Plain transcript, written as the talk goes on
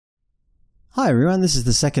Hi everyone, this is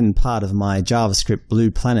the second part of my JavaScript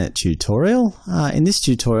Blue Planet tutorial. In this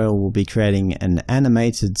tutorial we'll be creating an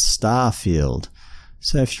animated star field.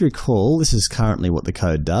 So if you recall, this is currently what the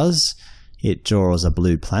code does. It draws a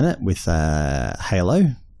blue planet with a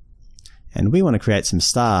halo, and we want to create some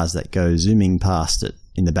stars that go zooming past it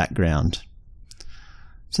in the background.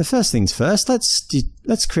 So first things first,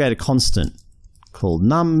 let's create a constant called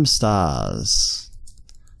numStars.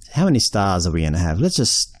 How many stars are we going to have? Let's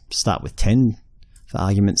just start with 10 for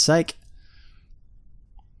argument's sake.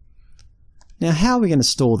 Now how are we going to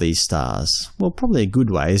store these stars? Well, probably a good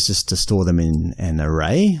way is just to store them in an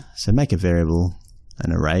array. So make a variable,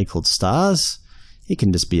 an array called stars. It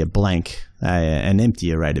can just be a blank, an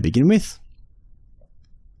empty array to begin with.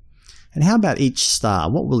 And how about each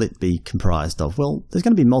star? What will it be comprised of? Well, there's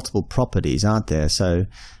going to be multiple properties, aren't there? So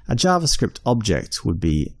a JavaScript object would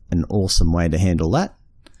be an awesome way to handle that.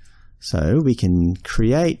 So we can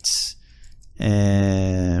create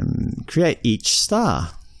each star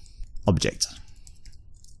object.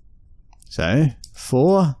 So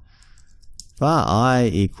for var I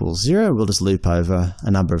equals 0, we'll just loop over a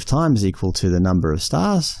number of times equal to the number of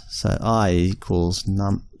stars. So I equals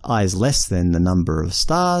I is less than the number of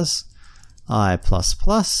stars. I plus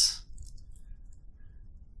plus.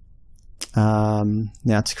 Now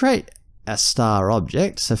to create a star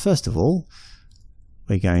object, so first of all,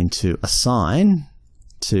 we're going to assign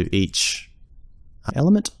to each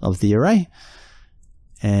element of the array,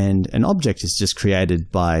 and an object is just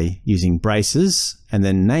created by using braces and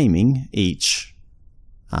then naming each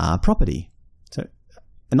property. So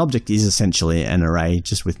an object is essentially an array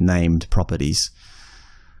just with named properties.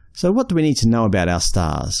 So what do we need to know about our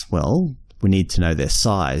stars? Well, we need to know their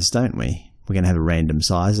size, don't we? We're going to have a random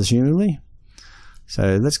size, assumably.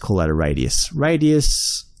 So let's call that a radius.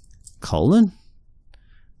 Radius colon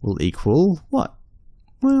will equal what?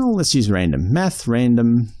 Well, let's use random. Math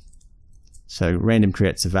random. So random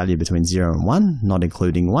creates a value between 0 and 1, not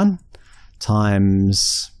including 1,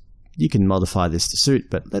 times, you can modify this to suit,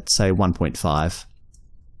 but let's say 1.5,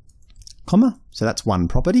 comma, so that's one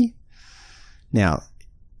property. Now,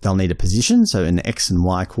 they'll need a position, so an x and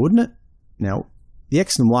y coordinate. Now, the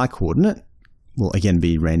x and y coordinate will again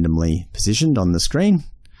be randomly positioned on the screen.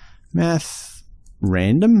 Math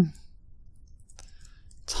random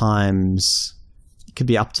times, it could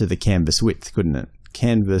be up to the canvas width, couldn't it?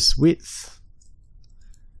 Canvas width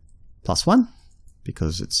plus 1,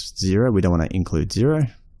 because it's 0, we don't want to include 0.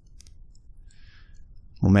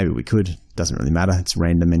 Well, maybe we could, doesn't really matter, it's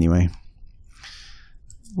random anyway.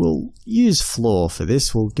 We'll use floor for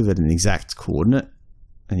this, we'll give it an exact coordinate,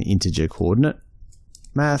 an integer coordinate.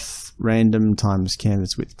 Math random times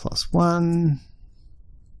canvas width plus 1.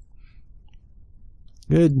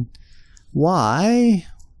 Good. Y,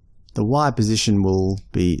 the y position will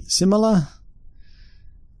be similar,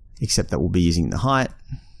 except that we'll be using the height,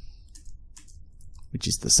 which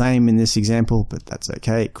is the same in this example, but that's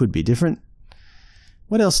okay, it could be different.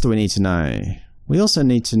 What else do we need to know? We also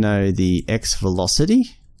need to know the x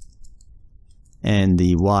velocity and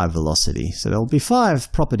the y velocity. So there will be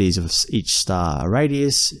 5 properties of each star: a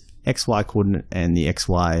radius, xy coordinate, and the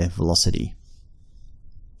xy velocity.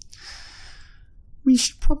 We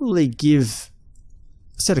should probably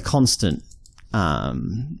set a constant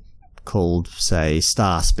called, say,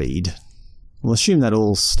 star speed. We'll assume that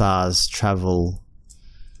all stars travel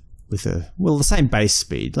with the same base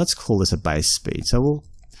speed. Let's call this a base speed. So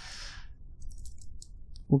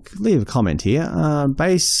we'll leave a comment here.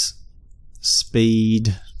 Base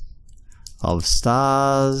speed of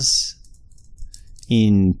stars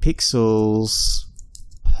in pixels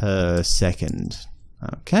per second.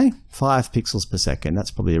 Okay, 5 pixels per second.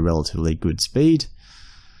 That's probably a relatively good speed.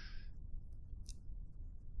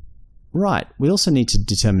 Right, we also need to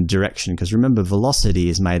determine direction, because remember, velocity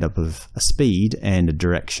is made up of a speed and a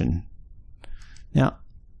direction. Now,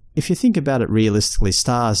 if you think about it realistically,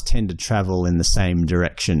 stars tend to travel in the same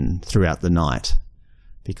direction throughout the night,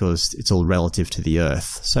 because it's all relative to the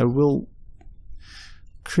Earth. So we'll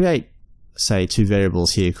create, say, 2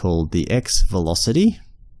 variables here called the x velocity.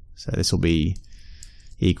 So this will be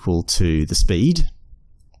equal to the speed,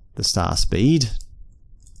 the star speed,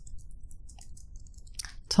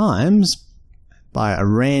 times by a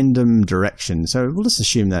random direction. So we'll just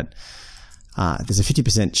assume that there's a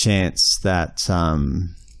 50% chance that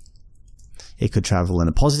it could travel in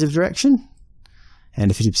a positive direction,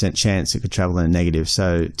 and a 50% chance it could travel in a negative.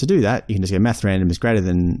 So to do that, you can just go math random is greater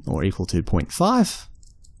than or equal to 0.5,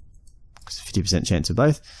 because 50% chance of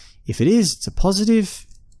both. If it is, it's a positive.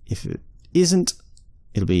 If it isn't,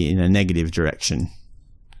 it'll be in a negative direction.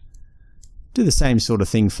 Do the same sort of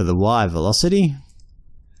thing for the y velocity.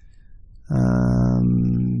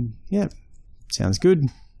 Yeah, sounds good.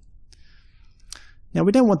 Now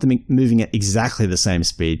we don't want them moving at exactly the same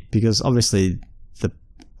speed, because obviously the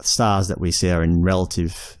stars that we see are in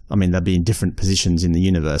relative, I mean, they'd be in different positions in the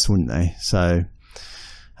universe, wouldn't they? So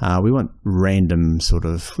we want random sort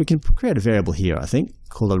of, we can create a variable here, I think,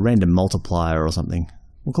 called a random multiplier or something.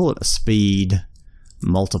 We'll call it a speed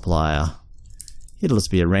multiplier. It'll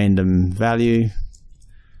just be a random value.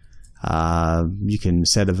 You can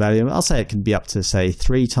set a value. I'll say it can be up to, say,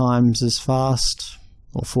 3 times as fast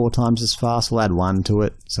or 4 times as fast. We'll add 1 to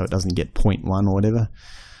it so it doesn't get 0.1 or whatever.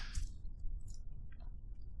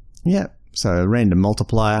 Yeah, so a random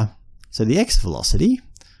multiplier. So the x velocity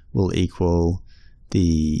will equal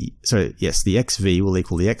the, so yes, the xv will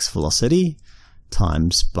equal the x velocity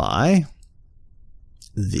times by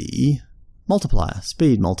the multiplier,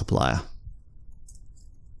 speed multiplier.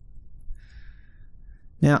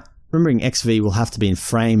 Now, remembering xv will have to be in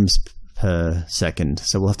frames per second,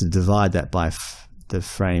 so we'll have to divide that by the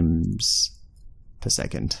frames per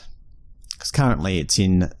second. Because currently it's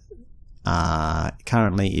in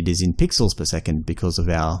currently it is in pixels per second because of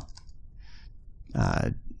our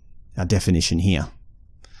definition here.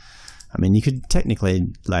 I mean, you could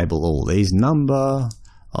technically label all these number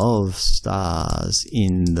of stars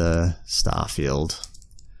in the star field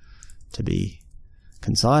to be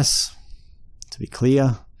concise, to be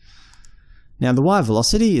clear. Now the y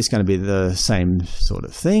velocity is going to be the same sort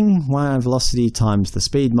of thing. Y velocity times the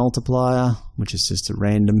speed multiplier, which is just a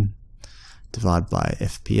random, divided by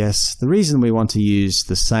FPS. The reason we want to use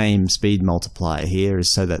the same speed multiplier here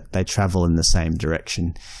is so that they travel in the same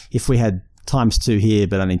direction. If we had ×2 here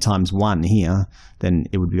but only ×1 here, then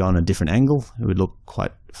it would be on a different angle. It would look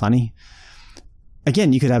quite funny.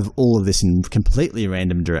 Again, you could have all of this in completely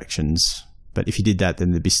random directions, but if you did that,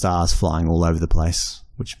 then there'd be stars flying all over the place,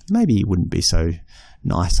 which maybe wouldn't be so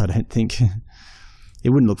nice, I don't think. It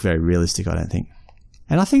wouldn't look very realistic, I don't think.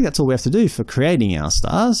 And I think that's all we have to do for creating our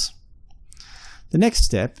stars. The next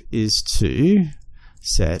step is to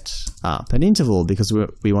set up an interval, because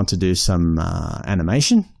we want to do some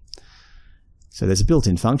animation. So there's a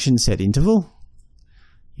built-in function, setInterval.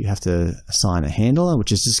 You have to assign a handler,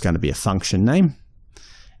 which is just going to be a function name,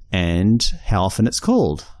 and how often it's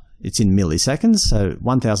called. It's in milliseconds, so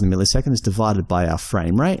 1000 milliseconds divided by our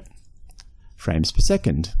frame rate, frames per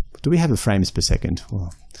second. Do we have a frames per second?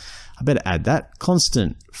 Well, I better add that.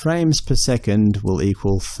 Constant frames per second will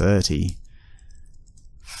equal 30.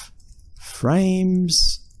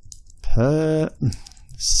 Frames per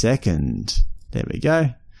second. There we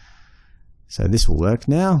go. So this will work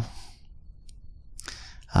now.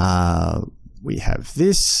 We have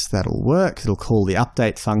this, that'll work. It'll call the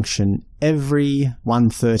update function every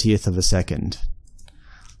 1/30th of a second.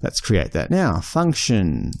 Let's create that now.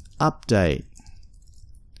 Function update.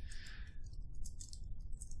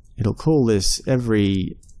 It'll call this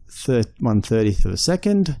every 1/30th of a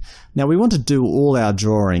second. Now we want to do all our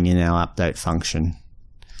drawing in our update function.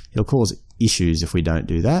 It'll cause issues if we don't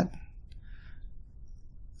do that.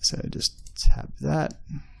 So just tab that.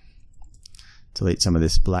 Delete some of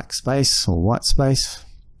this black space or white space.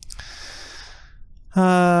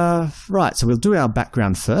 Right, so we'll do our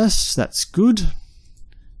background first. That's good.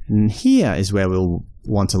 And here is where we'll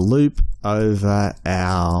want to loop over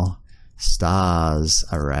our stars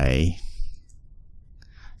array.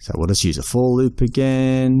 So we'll just use a for loop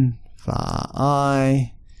again. Var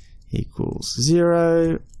I equals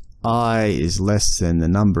 0. I is less than the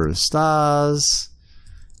number of stars.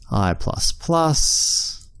 I plus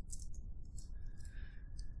plus.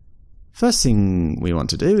 First thing we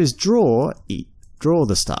want to do is draw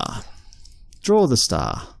the star. Draw the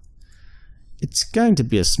star. It's going to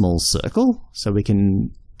be a small circle, so we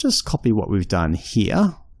can just copy what we've done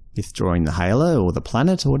here with drawing the halo or the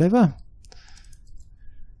planet or whatever.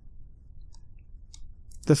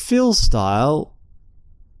 The fill style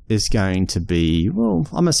is going to be, well,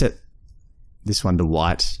 I'm going to set this one to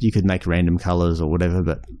white. You could make random colors or whatever,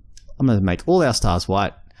 but I'm going to make all our stars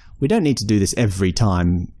white. We don't need to do this every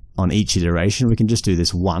time on each iteration. We can just do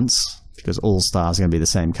this once, because all stars are going to be the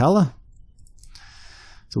same color.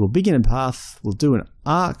 So we'll begin a path, we'll do an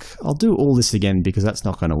arc. I'll do all this again because that's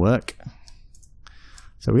not going to work.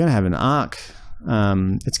 So we're going to have an arc.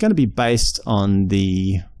 It's going to be based on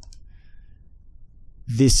this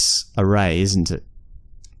array, isn't it?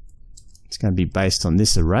 It's going to be based on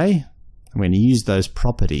this array. I'm going to use those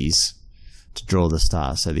properties to draw the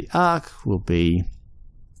star. So the arc will be,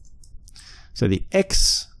 so the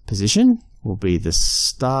x position will be the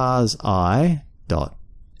stars I dot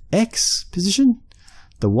x position.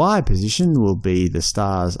 The y position will be the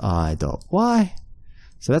stars I dot y.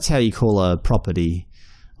 So that's how you call a property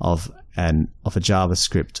of a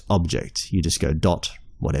JavaScript object. You just go dot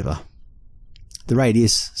whatever. The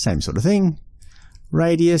radius, same sort of thing.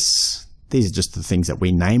 Radius, these are just the things that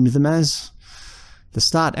we named them as. The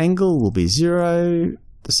start angle will be 0.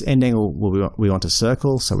 This end angle we want a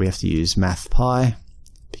circle, so we have to use math pi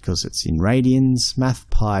because it's in radians. Math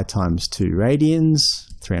pi times 2 radians,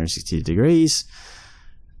 360 degrees.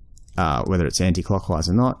 Whether it's anti-clockwise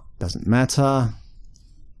or not, doesn't matter.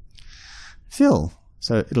 Fill.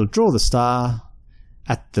 So it'll draw the star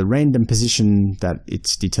at the random position that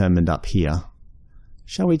it's determined up here.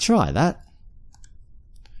 Shall we try that?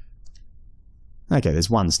 Okay, there's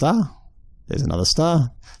one star. There's another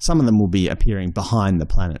star. Some of them will be appearing behind the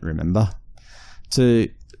planet, remember. To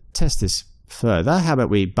test this further, how about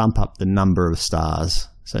we bump up the number of stars?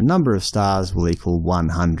 So number of stars will equal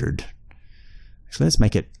 100. Actually, let's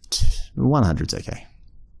make it 100's okay.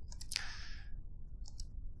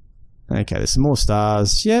 Okay, there's some more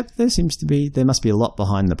stars. Yep, there must be a lot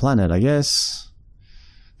behind the planet, I guess.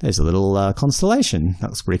 There's a little constellation. That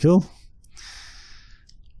looks pretty cool.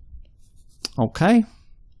 Okay.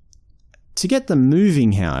 To get them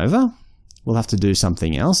moving, however, we'll have to do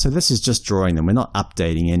something else. So this is just drawing them. We're not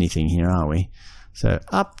updating anything here, are we? So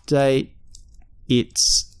update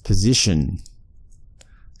its position.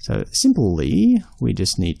 So simply, we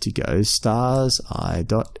just need to go stars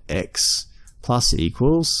I.x plus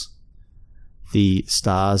equals the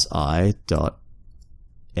stars I.x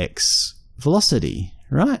velocity,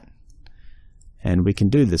 right? And we can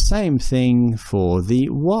do the same thing for the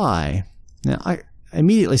y. Now, I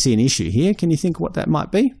immediately see an issue here. Can you think what that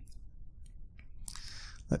might be?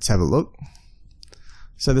 Let's have a look.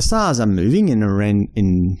 So the stars are moving in a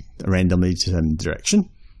randomly determined direction.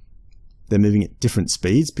 They're moving at different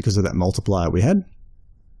speeds because of that multiplier we had.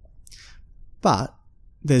 But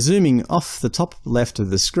they're zooming off the top left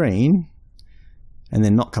of the screen and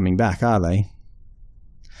they're not coming back, are they?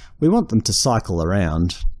 We want them to cycle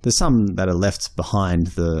around. There's some that are left behind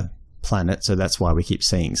the planet, so that's why we keep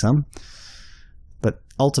seeing some. But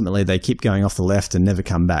ultimately they keep going off the left and never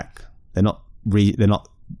come back.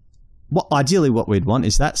 Ideally what we'd want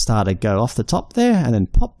is that star to go off the top there and then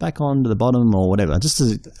pop back onto the bottom or whatever, just so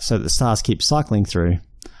that the stars keep cycling through.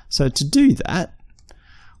 So to do that,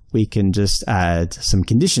 we can just add some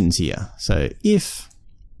conditions here. So if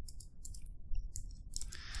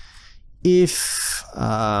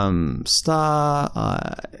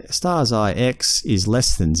stars ix is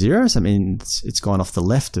less than 0, so I mean it's gone off the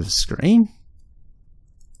left of screen.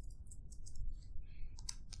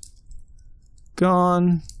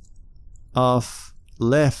 Gone off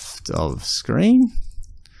left of screen.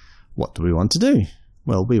 What do we want to do?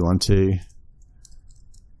 Well, we want to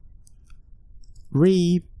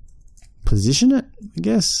reposition it, I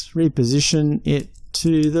guess. Reposition it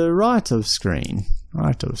to the right of screen.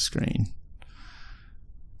 Right of screen.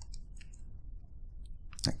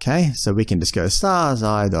 Okay, so we can just go stars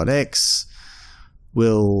I.x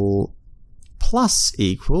will plus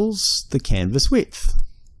equals the canvas width.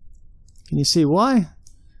 Can you see why?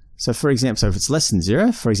 So for example, if it's less than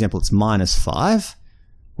 0, for example, it's -5,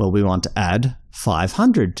 well, we want to add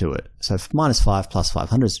 500 to it. So -5 plus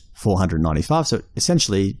 500 is 495, so it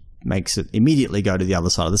essentially makes it immediately go to the other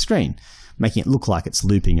side of the screen, making it look like it's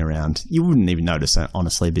looping around. You wouldn't even notice that,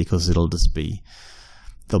 honestly, because there'll be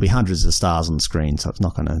hundreds of stars on the screen, so it's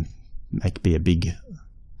not going to be a big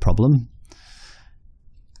problem.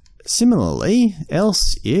 Similarly,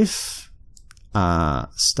 else if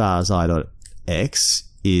stars I.x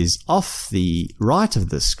is off the right of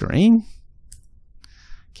the screen,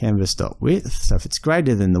 canvas.width, so if it's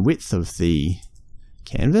greater than the width of the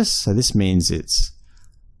canvas, so this means it's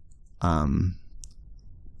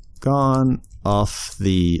gone off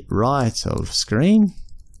the right of screen.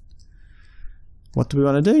 What do we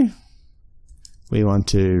want to do? We want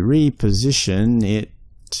to reposition it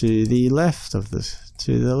to the left of the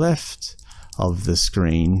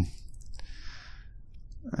screen.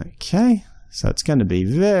 Okay, so it's going to be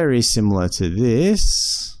very similar to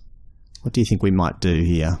this. What do you think we might do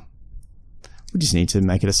here? We just need to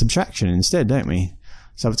make it a subtraction instead, don't we?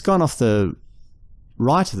 So if it's gone off the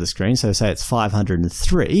right of the screen, so say it's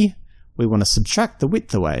 503, we want to subtract the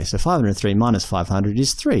width away. So 503 minus 500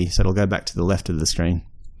 is 3, so it'll go back to the left of the screen.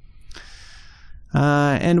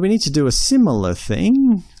 And we need to do a similar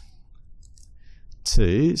thing so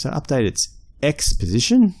update its X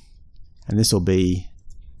position, and this will be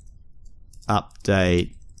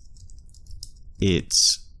update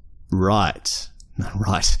its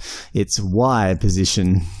its Y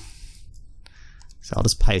position. So I'll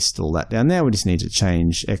just paste all that down there. We just need to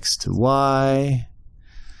change X to Y,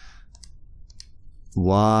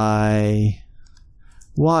 Y,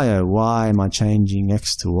 Why, oh why am I changing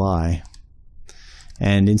x to y?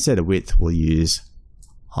 And instead of width, we'll use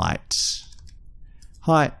height.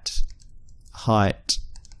 Height, height,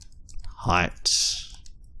 height.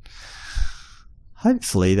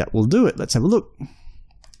 Hopefully that will do it. Let's have a look.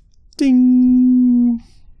 Ding!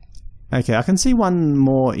 Okay, I can see one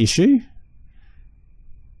more issue.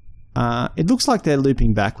 It looks like they're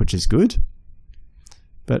looping back, which is good.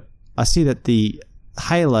 But I see that the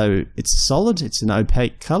halo, it's solid, it's an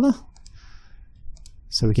opaque color.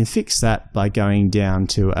 So we can fix that by going down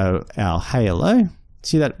to our halo.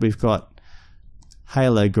 See that we've got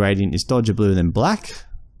halo gradient is Dodger blue then black.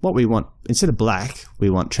 What we want, instead of black, we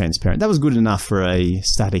want transparent. That was good enough for a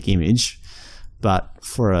static image, but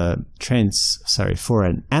for for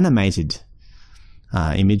an animated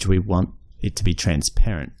image, we want it to be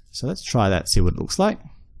transparent. So let's try that, see what it looks like.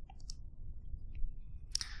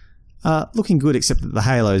 Looking good, except that the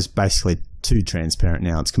halo is basically too transparent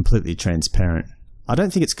now. It's completely transparent. I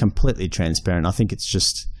don't think it's completely transparent. I think it's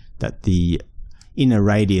just that the inner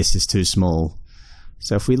radius is too small.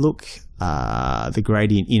 So if we look the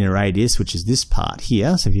gradient inner radius, which is this part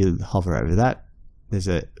here, so if you hover over that,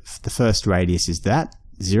 the first radius is that,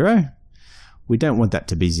 0. We don't want that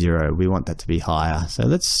to be 0, we want that to be higher. So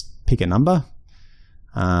let's pick a number.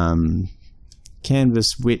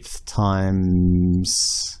 Canvas width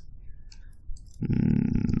times,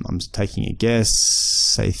 I'm taking a guess,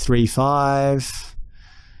 say 3.5.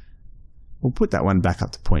 We'll put that one back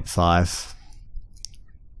up to 0.5.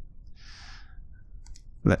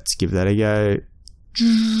 Let's give that a go.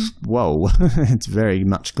 Whoa, it's very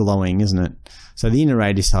much glowing, isn't it? So the inner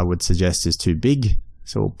radius I would suggest is too big,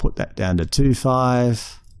 so we'll put that down to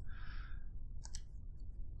 2.5.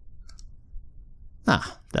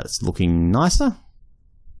 That's looking nicer.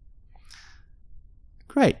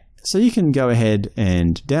 Great. So you can go ahead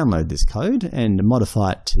and download this code and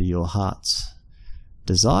modify it to your heart's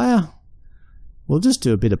desire. We'll just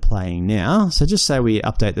do a bit of playing now. So just say we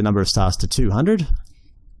update the number of stars to 200.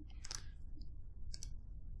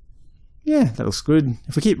 Yeah, that looks good.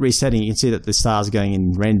 If we keep resetting, you can see that the stars are going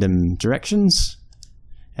in random directions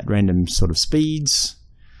at random sort of speeds.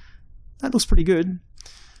 That looks pretty good.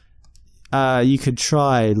 You could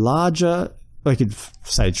try larger, or you could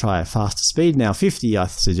say try a faster speed. Now 50 I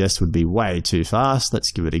suggest would be way too fast.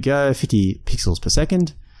 Let's give it a go. 50 pixels per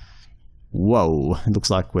second. Whoa, it looks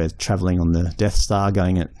like we're traveling on the Death Star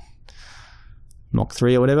going at Mach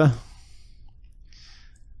 3 or whatever.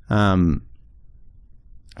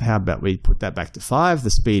 How about we put that back to 5? The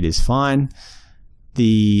speed is fine.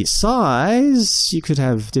 The size, you could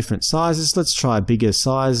have different sizes. Let's try bigger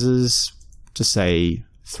sizes. Just say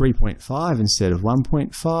 3.5 instead of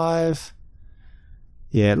 1.5.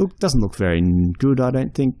 Yeah, it doesn't look very good, I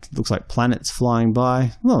don't think. It looks like planets flying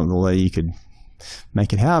by. Well, although you could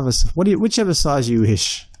make it however, whichever size you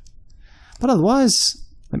wish. But otherwise,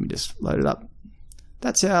 let me just load it up.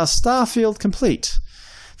 That's our star field complete.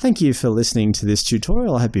 Thank you for listening to this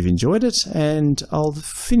tutorial. I hope you've enjoyed it, and I'll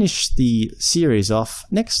finish the series off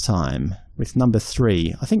next time with number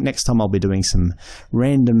 3. I think next time I'll be doing some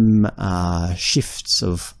random shifts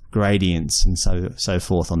of gradients and so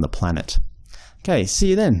forth on the planet. Okay, see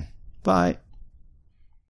you then. Bye.